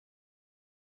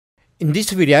In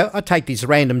this video, I take this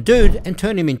random dude and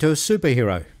turn him into a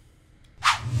superhero.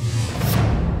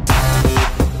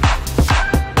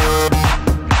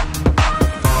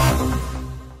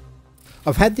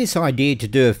 I've had this idea to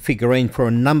do a figurine for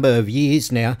a number of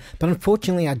years now, but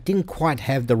unfortunately I didn't quite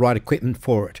have the right equipment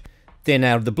for it. Then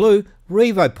out of the blue,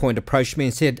 Revopoint approached me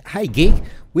and said, "Hey Gig,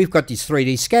 we've got this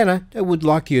 3D scanner that would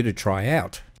like you to try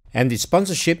out." And this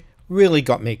sponsorship really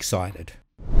got me excited.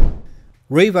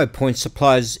 Revopoint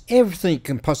supplies everything you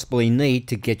can possibly need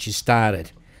to get you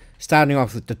started. Starting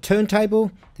off with the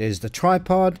turntable, there's the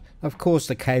tripod, of course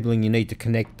the cabling you need to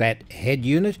connect that head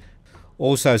unit,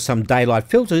 also some daylight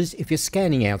filters if you're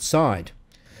scanning outside.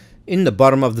 In the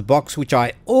bottom of the box, which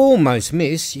I almost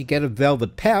miss, you get a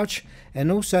velvet pouch and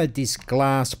also this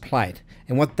glass plate.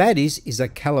 And what that is a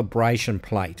calibration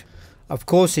plate. Of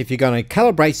course, if you're going to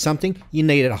calibrate something, you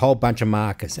need a whole bunch of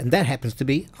markers, and that happens to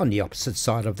be on the opposite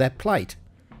side of that plate.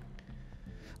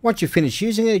 Once you finish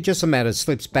using it, just a matter of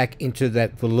slips back into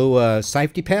that velour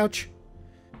safety pouch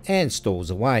and stores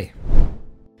away.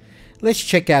 Let's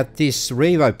check out this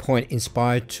Revopoint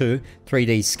Inspire 2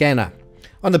 3D scanner.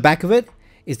 On the back of it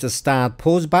is the start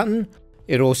pause button.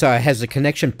 It also has the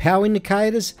connection power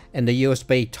indicators and the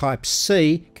USB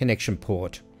Type-C connection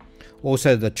port.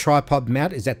 Also the tripod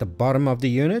mount is at the bottom of the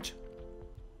unit.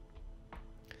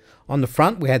 On the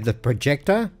front we have the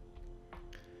projector,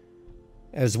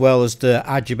 as well as the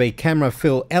RGB camera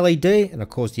fill LED and of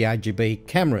course the RGB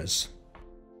cameras.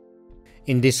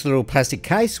 In this little plastic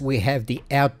case we have the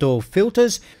outdoor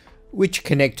filters which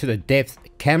connect to the depth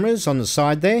cameras on the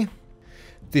side there.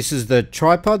 This is the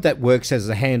tripod that works as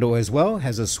a handle as well,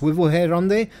 has a swivel head on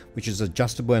there which is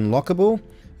adjustable and lockable.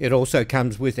 It also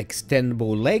comes with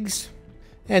extendable legs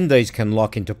and these can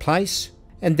lock into place,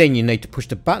 and then you need to push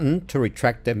the button to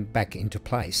retract them back into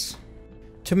place.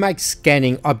 To make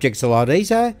scanning objects a lot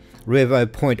easier,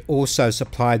 Revopoint also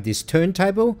supplied this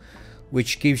turntable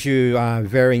which gives you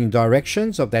varying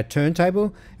directions of that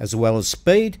turntable as well as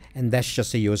speed, and that's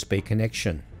just a USB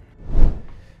connection.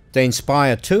 The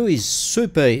Inspire 2 is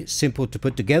super simple to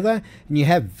put together, and you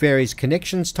have various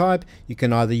connections type. You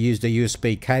can either use the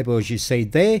USB cable as you see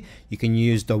there, you can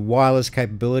use the wireless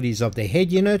capabilities of the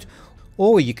head unit,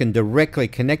 or you can directly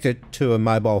connect it to a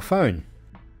mobile phone.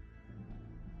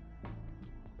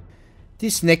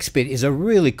 This next bit is a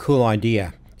really cool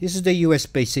idea. This is the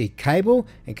USB-C cable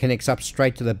and connects up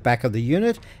straight to the back of the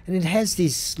unit, and it has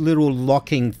this little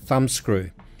locking thumb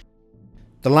screw.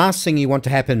 The last thing you want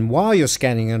to happen while you're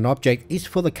scanning an object is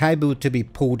for the cable to be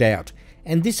pulled out,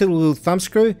 and this little thumb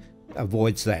screw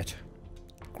avoids that.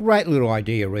 Great little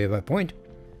idea, Revopoint.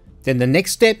 Then the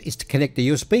next step is to connect the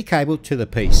USB cable to the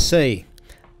PC.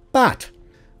 But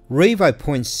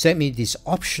Revopoint sent me this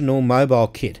optional mobile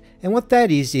kit, and what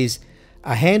that is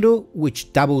a handle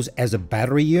which doubles as a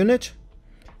battery unit.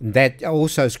 That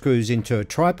also screws into a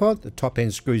tripod. The top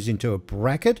end screws into a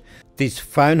bracket. This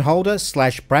phone holder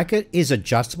 / bracket is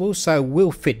adjustable, so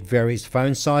will fit various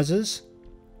phone sizes.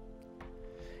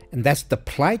 And that's the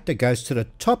plate that goes to the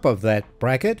top of that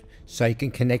bracket, so you can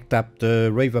connect up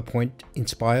the Revopoint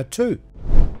Inspire 2.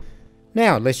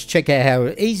 Now let's check out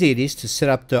how easy it is to set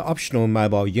up the optional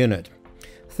mobile unit.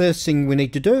 First thing we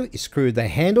need to do is screw the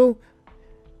handle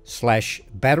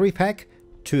 / battery pack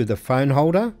to the phone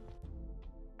holder.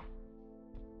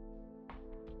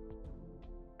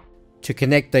 To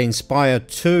connect the Inspire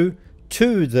 2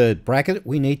 to the bracket,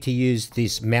 we need to use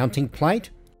this mounting plate.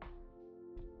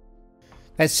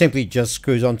 That simply just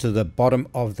screws onto the bottom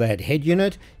of that head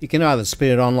unit. You can either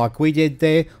spin it on like we did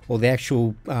there, or the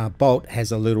actual bolt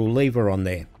has a little lever on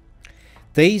there.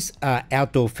 These are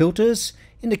outdoor filters.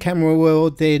 In the camera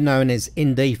world, they're known as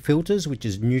ND filters, which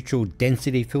is neutral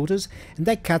density filters, and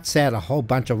that cuts out a whole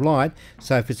bunch of light,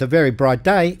 so if it's a very bright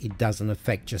day, it doesn't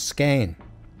affect your scan.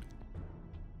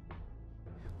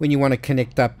 When you want to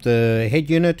connect up the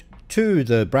head unit to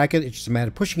the bracket, it's just a matter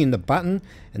of pushing in the button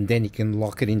and then you can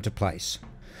lock it into place.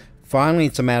 Finally,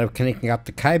 it's a matter of connecting up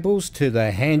the cables to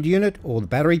the hand unit or the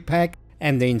battery pack,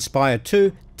 and the Inspire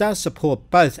 2 does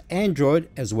support both Android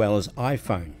as well as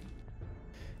iPhone.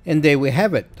 And there we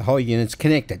have it, the whole unit's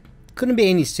connected. Couldn't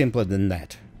be any simpler than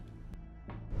that.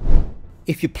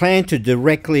 If you plan to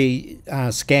directly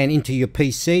scan into your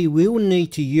PC, we'll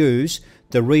need to use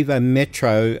the Revo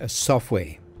Metro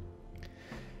software.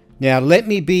 Now let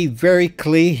me be very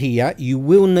clear here, you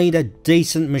will need a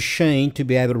decent machine to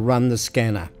be able to run the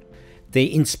scanner.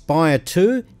 The Inspire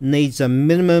 2 needs a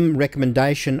minimum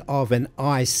recommendation of an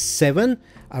i7,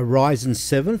 a Ryzen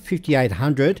 7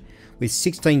 5800 with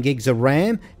 16 gigs of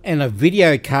RAM, and a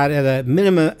video card at a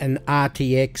minimum an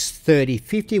RTX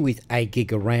 3050 with 8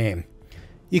 gig of RAM.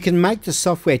 You can make the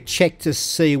software check to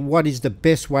see what is the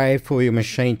best way for your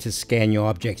machine to scan your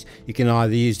objects. You can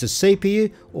either use the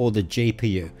CPU or the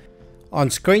GPU. On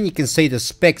screen you can see the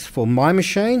specs for my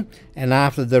machine, and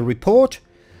after the report,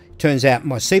 it turns out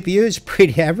my CPU is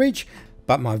pretty average,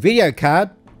 but my video card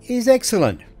is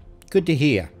excellent. Good to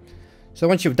hear. So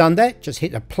once you've done that, just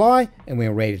hit apply and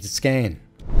we're ready to scan.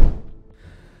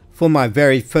 For my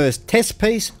very first test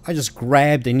piece, I just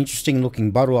grabbed an interesting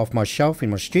looking bottle off my shelf in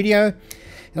my studio,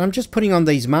 and I'm just putting on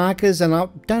these markers, and I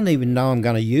don't even know I'm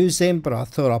going to use them, but I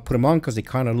thought I'll put them on because it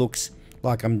kind of looks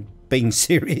like I'm being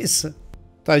serious.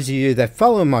 Those of you that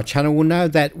follow my channel will know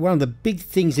that one of the big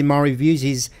things in my reviews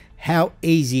is how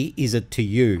easy is it to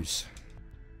use.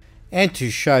 And to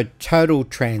show total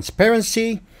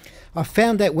transparency, I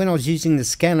found that when I was using the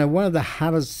scanner, one of the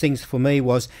hardest things for me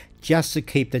was just to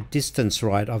keep the distance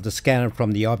right of the scanner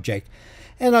from the object.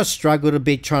 And I struggled a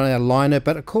bit trying to align it,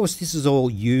 but of course this is all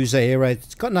user error.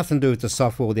 It's got nothing to do with the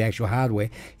software or the actual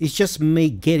hardware. It's just me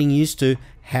getting used to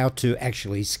how to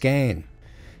actually scan.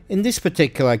 In this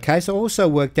particular case, I also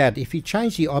worked out if you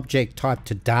change the object type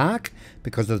to dark,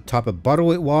 because of the type of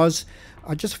bottle it was,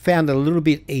 I just found it a little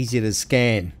bit easier to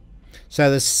scan.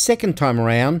 So the second time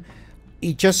around,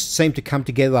 it just seemed to come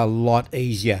together a lot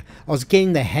easier. I was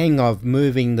getting the hang of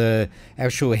moving the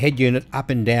actual head unit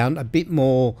up and down a bit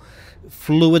more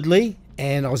fluidly,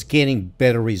 and I was getting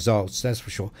better results, that's for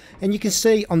sure. And you can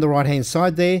see on the right hand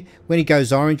side there, when it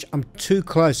goes orange, I'm too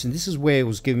close, and this is where it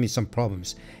was giving me some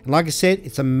problems. And like I said,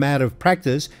 it's a matter of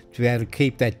practice to be able to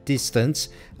keep that distance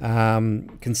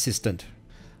consistent.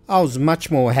 I was much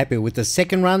more happy with the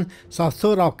second run, so I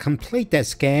thought I'll complete that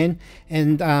scan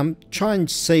and try and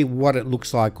see what it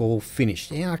looks like all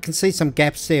finished. Yeah, I can see some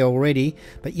gaps there already,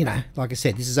 but you know, like I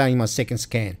said, this is only my second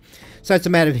scan. So it's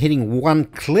a matter of hitting one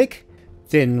click,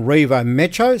 then Revo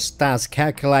Metro starts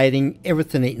calculating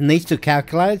everything it needs to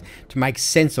calculate to make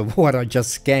sense of what I just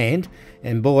scanned.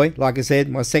 And boy, like I said,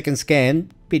 my second scan,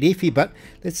 bit iffy, but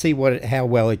let's see how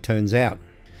well it turns out.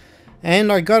 And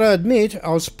I gotta admit, I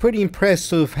was pretty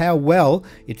impressed with how well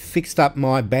it fixed up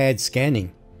my bad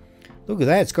scanning. Look at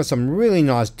that, it's got some really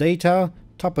nice detail.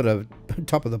 Top of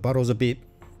the bottle's a bit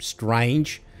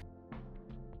strange.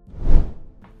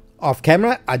 Off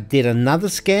camera, I did another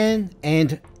scan,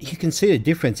 and you can see the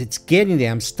difference. It's getting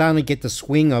there. I'm starting to get the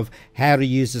swing of how to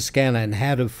use the scanner and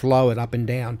how to flow it up and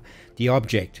down the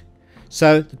object.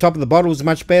 So the top of the bottle is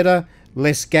much better,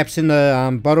 less gaps in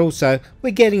the bottle, so we're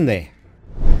getting there.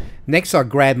 Next, I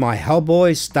grabbed my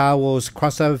Hellboy Star Wars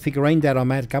crossover figurine that I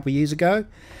made a couple of years ago.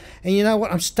 And you know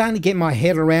what, I'm starting to get my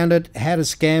head around it, how to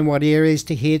scan, what areas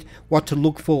to hit, what to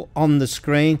look for on the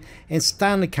screen, and it's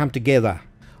starting to come together.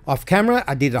 Off camera,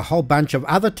 I did a whole bunch of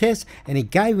other tests, and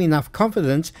it gave me enough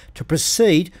confidence to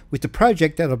proceed with the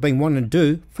project that I've been wanting to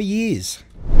do for years.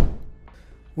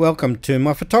 Welcome to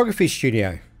my photography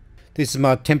studio. This is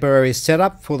my temporary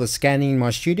setup for the scanning in my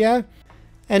studio.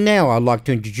 And now I'd like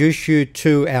to introduce you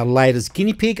to our latest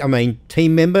guinea pig,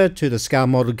 team member to the Scale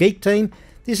Model Geek team.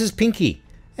 This is Pinky,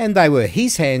 and they were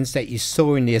his hands that you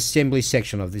saw in the assembly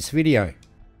section of this video.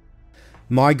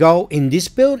 My goal in this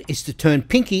build is to turn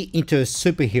Pinky into a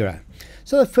superhero.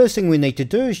 So the first thing we need to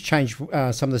do is change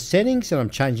some of the settings, and I'm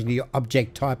changing the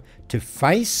object type to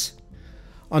face.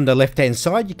 On the left hand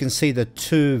side you can see the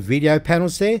two video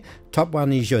panels there. Top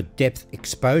one is your depth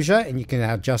exposure, and you can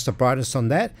adjust the brightness on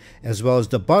that, as well as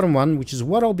the bottom one, which is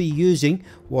what I'll be using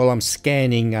while I'm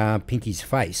scanning Pinky's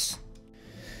face.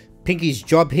 Pinky's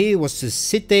job here was to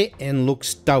sit there and look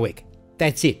stoic.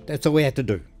 That's it, that's all we had to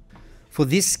do. For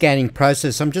this scanning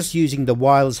process, I'm just using the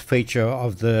wireless feature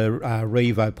of the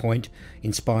Revopoint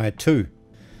Inspire 2.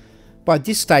 By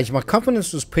this stage, my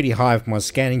confidence was pretty high for my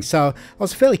scanning, so I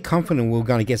was fairly confident we were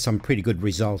going to get some pretty good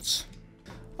results.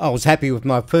 I was happy with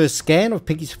my first scan of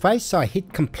Pinky's face, so I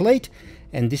hit complete,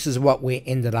 and this is what we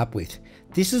ended up with.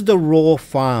 This is the raw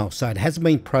file, so it hasn't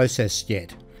been processed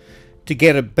yet. To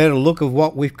get a better look of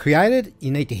what we've created,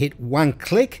 you need to hit one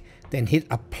click, then hit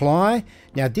apply.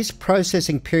 Now this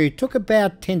processing period took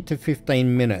about 10 to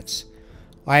 15 minutes.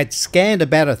 I had scanned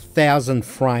about 1,000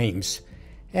 frames,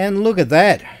 and look at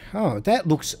that. Oh, that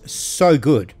looks so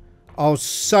good. I was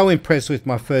so impressed with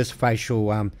my first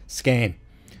facial scan.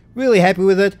 Really happy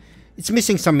with it. It's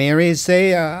missing some areas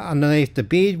there underneath the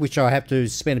beard, which I have to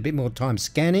spend a bit more time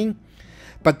scanning,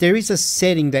 but there is a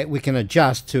setting that we can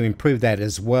adjust to improve that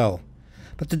as well.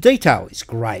 But the detail is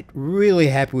great. Really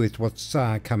happy with what's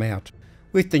come out.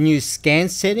 With the new scan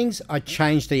settings, I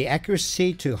changed the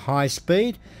accuracy to high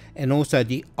speed and also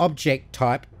the object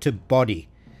type to body.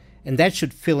 And that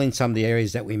should fill in some of the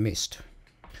areas that we missed.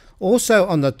 Also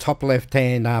on the top left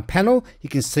hand panel, you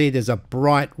can see there's a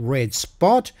bright red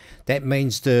spot. That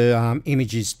means the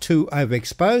image is too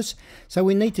overexposed. So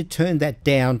we need to turn that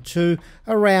down to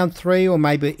around 3 or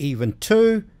maybe even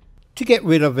 2 to get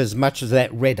rid of as much of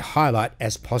that red highlight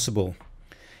as possible.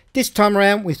 This time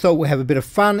around we thought we'd have a bit of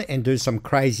fun and do some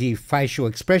crazy facial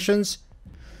expressions,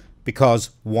 because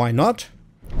why not?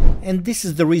 And this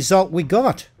is the result we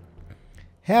got.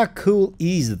 How cool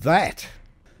is that?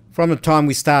 From the time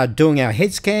we started doing our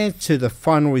head scans to the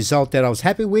final result that I was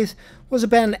happy with was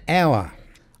about an hour.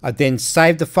 I then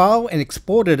saved the file and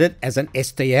exported it as an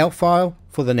STL file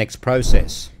for the next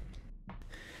process.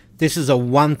 This is a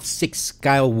 1/6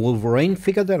 scale Wolverine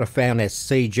figure that I found at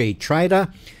CG Trader,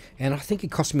 and I think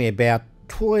it cost me about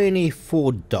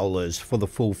 $24 for the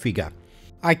full figure.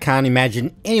 I can't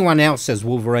imagine anyone else as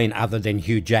Wolverine other than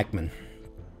Hugh Jackman.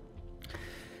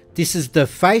 This is the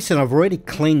face, and I've already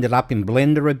cleaned it up in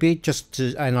Blender a bit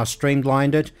and I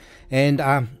streamlined it, and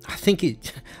I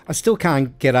still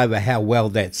can't get over how well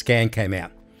that scan came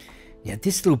out. Yeah,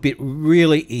 this little bit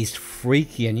really is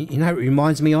freaky, and you know what it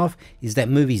reminds me of is that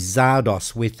movie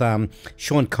Zardos with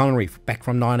Sean Connery back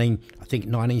from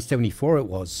 1974 it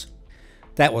was.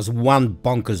 That was one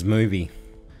bonkers movie.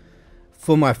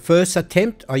 For my first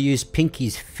attempt, I used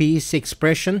Pinky's fierce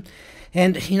expression.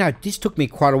 And you know, this took me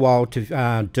quite a while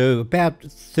to do, about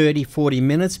 30-40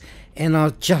 minutes, and I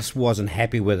just wasn't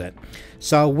happy with it.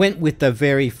 So I went with the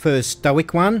very first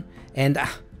stoic one, and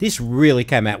this really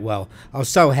came out well. I was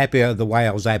so happy with the way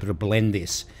I was able to blend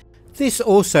this. This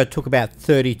also took about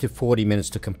 30 to 40 minutes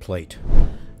to complete.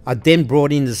 I then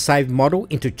brought in the saved model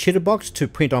into Chitterbox to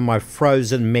print on my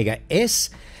Frozen Mega S.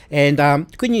 And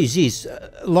good news is,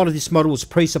 a lot of this model was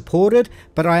pre-supported,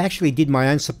 but I actually did my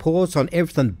own supports on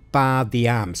everything bar the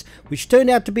arms, which turned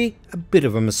out to be a bit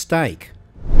of a mistake.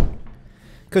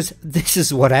 Because this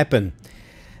is what happened.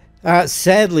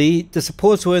 Sadly, the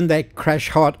supports weren't that crash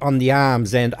hot on the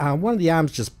arms, and one of the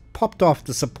arms just popped off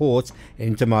the supports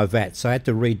into my vat, so I had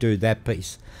to redo that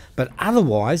piece. But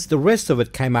otherwise, the rest of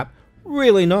it came up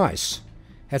really nice.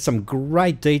 Had some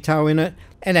great detail in it.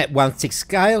 And at 1/6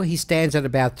 scale, he stands at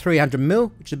about 300mm,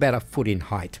 which is about a foot in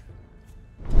height.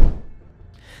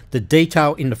 The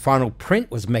detail in the final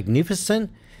print was magnificent.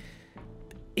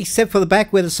 Except for the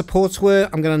back where the supports were,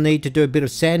 I'm going to need to do a bit of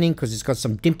sanding because it's got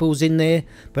some dimples in there.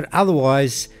 But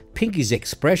otherwise, Pinky's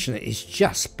expression is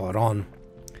just spot on.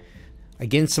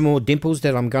 Again, some more dimples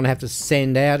that I'm going to have to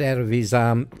sand out of his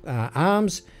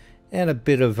arms. And a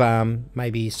bit of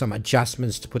maybe some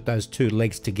adjustments to put those two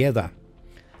legs together.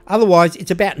 Otherwise,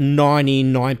 it's about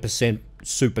 99%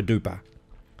 super duper.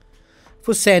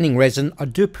 For sanding resin, I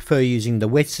do prefer using the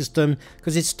wet system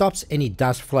because it stops any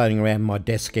dust floating around my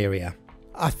desk area.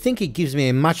 I think it gives me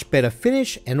a much better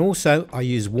finish, and also I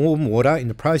use warm water in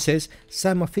the process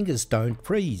so my fingers don't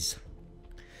freeze.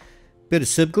 Bit of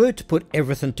superglue to put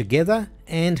everything together,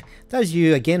 and those of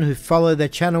you again who follow the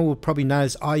channel will probably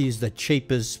notice I use the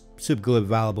cheapest superglue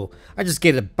available. I just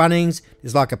get it at Bunnings.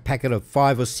 There's like a packet of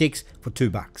 5 or 6 for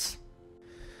 $2.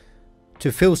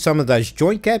 To fill some of those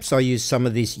joint gaps, I use some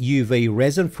of this UV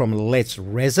resin from Let's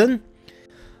Resin.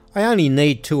 I only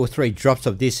need 2 or 3 drops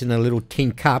of this in a little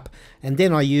tin cup, and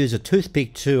then I use a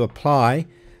toothpick to apply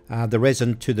the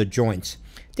resin to the joints.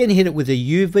 Then hit it with a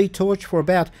UV torch for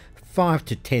about 5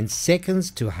 to 10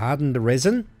 seconds to harden the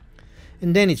resin,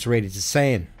 and then it's ready to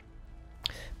sand.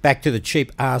 Back to the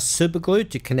cheap ass superglue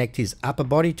to connect his upper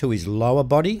body to his lower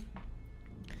body.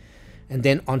 And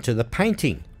then onto the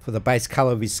painting. For the base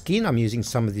colour of his skin, I'm using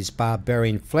some of this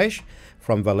barbarian flesh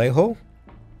from Vallejo.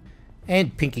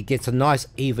 And Pinky gets a nice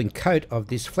even coat of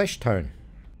this flesh tone.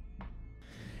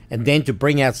 And then to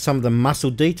bring out some of the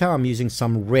muscle detail, I'm using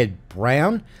some red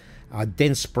brown. I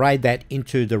then sprayed that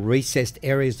into the recessed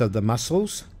areas of the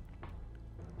muscles.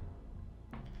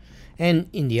 And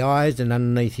in the eyes and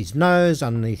underneath his nose,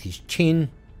 underneath his chin.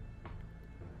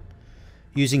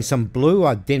 Using some blue,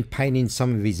 I then paint in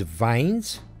some of his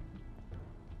veins.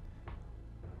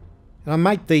 And I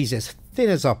make these as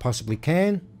thin as I possibly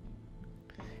can.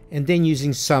 And then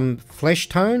using some flesh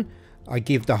tone, I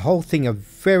give the whole thing a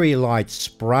very light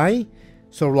spray,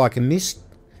 sort of like a mist.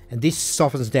 And this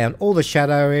softens down all the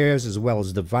shadow areas as well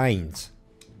as the veins.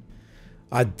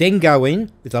 I then go in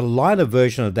with a lighter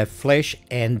version of that flesh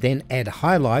and then add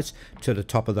highlights to the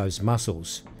top of those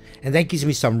muscles. And that gives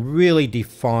me some really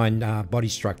defined body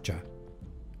structure.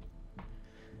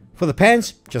 For the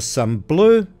pants, just some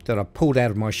blue that I pulled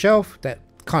out of my shelf that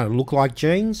kind of look like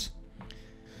jeans.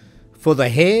 For the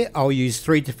hair, I'll use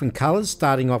 3 different colours,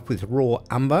 starting off with raw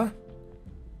umber.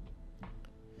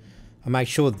 I make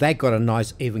sure that got a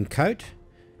nice even coat.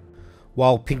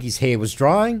 While Pinky's hair was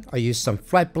drying, I used some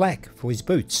flat black for his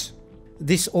boots.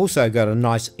 This also got a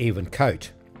nice even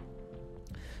coat.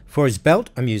 For his belt,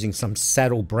 I'm using some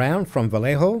saddle brown from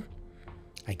Vallejo.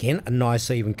 Again, a nice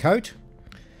even coat.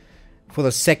 For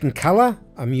the second colour,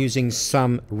 I'm using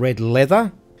some red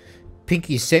leather.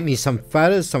 Pinky sent me some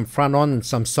photos, some front on and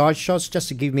some side shots, just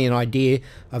to give me an idea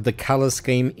of the colour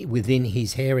scheme within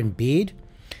his hair and beard.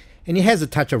 And he has a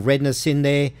touch of redness in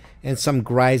there and some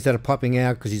greys that are popping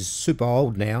out because he's super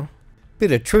old now.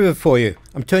 Bit of trivia for you.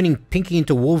 I'm turning Pinky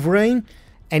into Wolverine,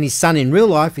 and his son in real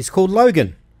life is called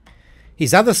Logan.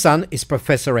 His other son is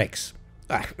Professor X.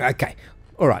 Okay,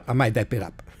 alright, I made that bit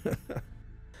up.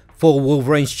 For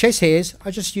Wolverine's chest hairs,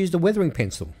 I just used a weathering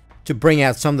pencil. To bring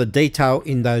out some of the detail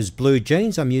in those blue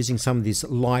jeans, I'm using some of this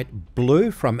light blue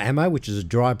from Ammo, which is a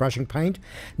dry brushing paint.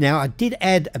 Now, I did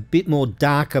add a bit more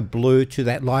darker blue to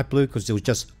that light blue because it was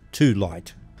just too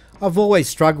light. I've always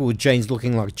struggled with jeans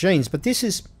looking like jeans, but this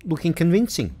is looking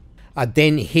convincing. I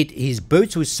then hit his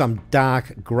boots with some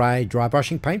dark grey dry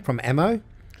brushing paint from Ammo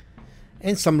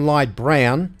and some light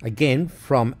brown, again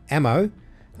from Ammo,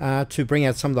 to bring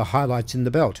out some of the highlights in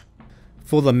the belt.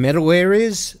 For the metal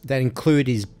areas that include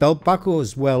his belt buckle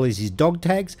as well as his dog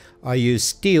tags, I use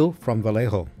steel from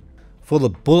Vallejo. For the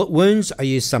bullet wounds, I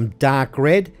used some dark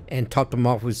red and topped them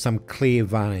off with some clear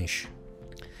varnish.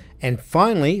 And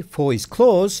finally, for his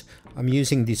claws, I'm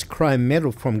using this chrome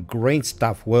metal from Green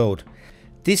Stuff World.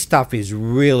 This stuff is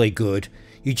really good.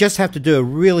 You just have to do a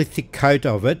really thick coat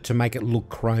of it to make it look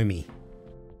chromy.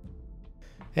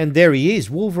 And there he is.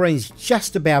 Wolverine's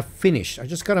just about finished. I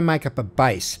just got to make up a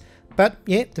base. But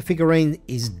yeah, the figurine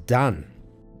is done.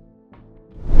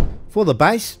 For the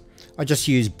base, I just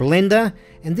used Blender,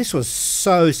 and this was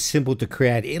so simple to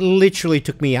create. It literally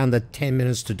took me under 10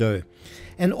 minutes to do.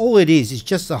 And all it is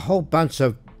just a whole bunch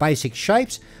of basic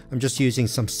shapes. I'm just using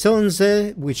some cylinders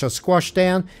there, which I squashed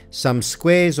down, some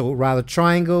squares or rather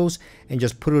triangles, and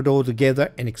just put it all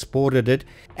together and exported it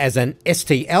as an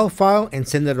STL file and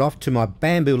sent it off to my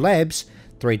Bamboo Labs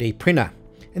 3D printer.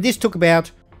 And this took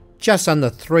about just under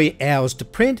 3 hours to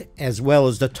print, as well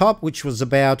as the top, which was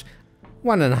about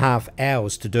 1.5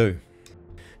 hours to do.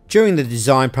 During the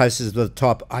design process of the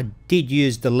top, I did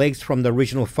use the legs from the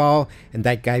original file, and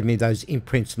that gave me those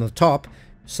imprints on the top,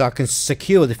 so I can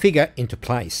secure the figure into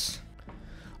place.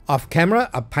 Off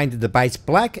camera, I painted the base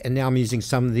black, and now I'm using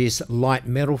some of this light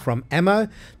metal from Ammo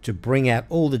to bring out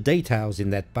all the details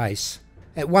in that base.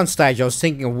 At one stage I was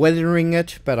thinking of weathering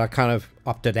it, but I kind of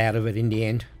opted out of it in the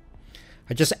end.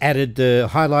 I just added the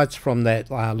highlights from that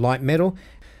light metal,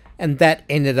 and that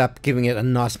ended up giving it a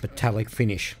nice metallic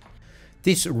finish.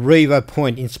 This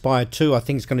Revopoint Inspired 2 I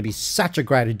think is going to be such a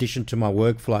great addition to my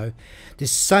workflow.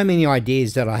 There's so many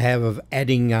ideas that I have of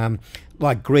adding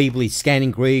like greeblies,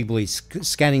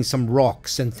 scanning some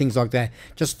rocks and things like that,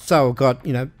 just so I've got,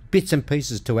 you know, bits and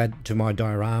pieces to add to my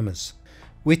dioramas.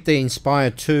 With the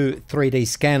Inspired 2 3D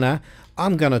scanner,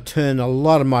 I'm going to turn a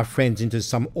lot of my friends into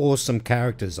some awesome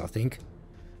characters, I think.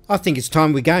 I think it's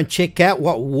time we go and check out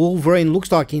what Wolverine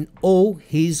looks like in all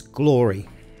his glory.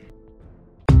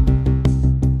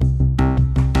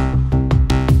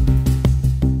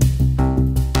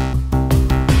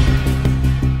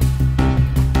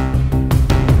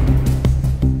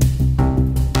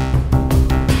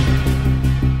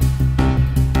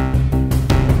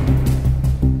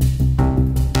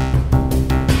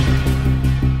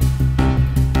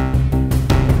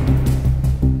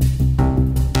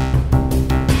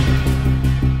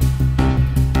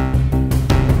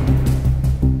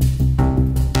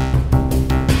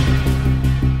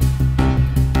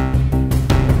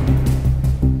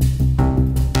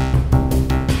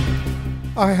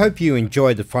 I hope you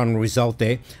enjoyed the final result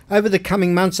there. Over the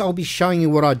coming months I'll be showing you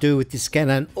what I do with this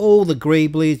scanner and all the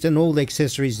greeblies and all the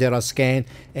accessories that I scan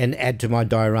and add to my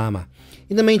diorama.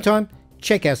 In the meantime,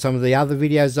 check out some of the other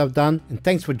videos I've done, and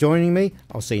thanks for joining me.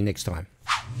 I'll see you next time.